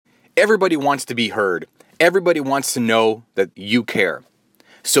Everybody wants to be heard. Everybody wants to know that you care.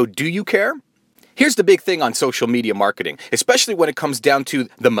 So do you care? Here's the big thing on social media marketing, especially when it comes down to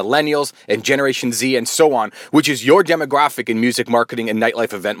the millennials and Generation Z and so on, which is your demographic in music marketing and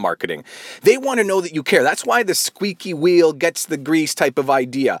nightlife event marketing. They want to know that you care. That's why the squeaky wheel gets the grease type of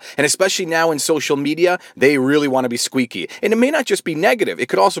idea. And especially now in social media, they really want to be squeaky. And it may not just be negative, it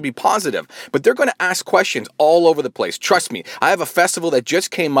could also be positive. But they're going to ask questions all over the place. Trust me, I have a festival that just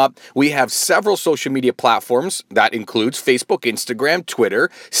came up. We have several social media platforms. That includes Facebook, Instagram, Twitter,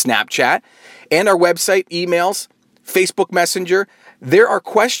 Snapchat, and our website, emails, Facebook Messenger. There are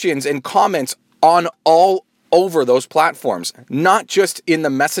questions and comments on all over those platforms, not just in the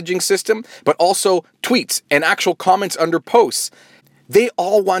messaging system, but also tweets and actual comments under posts. They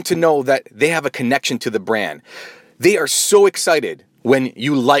all want to know that they have a connection to the brand. They are so excited when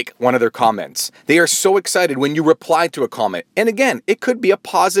you like one of their comments. They are so excited when you reply to a comment. And again, it could be a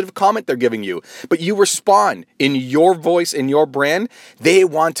positive comment they're giving you, but you respond in your voice, in your brand. They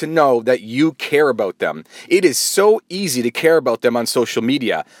want to know that you care about them. It is so easy to care about them on social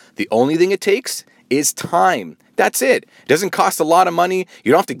media. The only thing it takes is time. That's it. It doesn't cost a lot of money.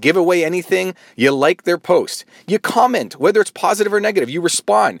 You don't have to give away anything. You like their post. You comment, whether it's positive or negative. You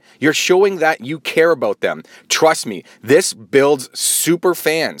respond. You're showing that you care about them. Trust me, this builds super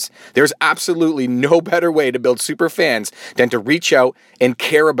fans. There's absolutely no better way to build super fans than to reach out and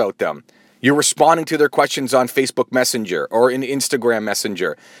care about them. You're responding to their questions on Facebook Messenger or in Instagram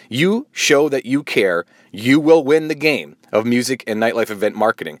Messenger. You show that you care. You will win the game of music and nightlife event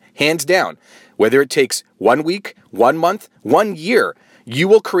marketing. Hands down. Whether it takes 1 week, 1 month, 1 year, you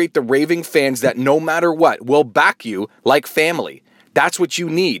will create the raving fans that no matter what will back you like family. That's what you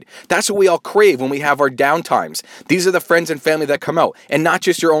need. That's what we all crave when we have our downtimes. These are the friends and family that come out, and not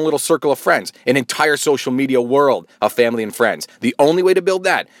just your own little circle of friends, an entire social media world of family and friends. The only way to build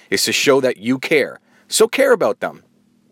that is to show that you care. So care about them.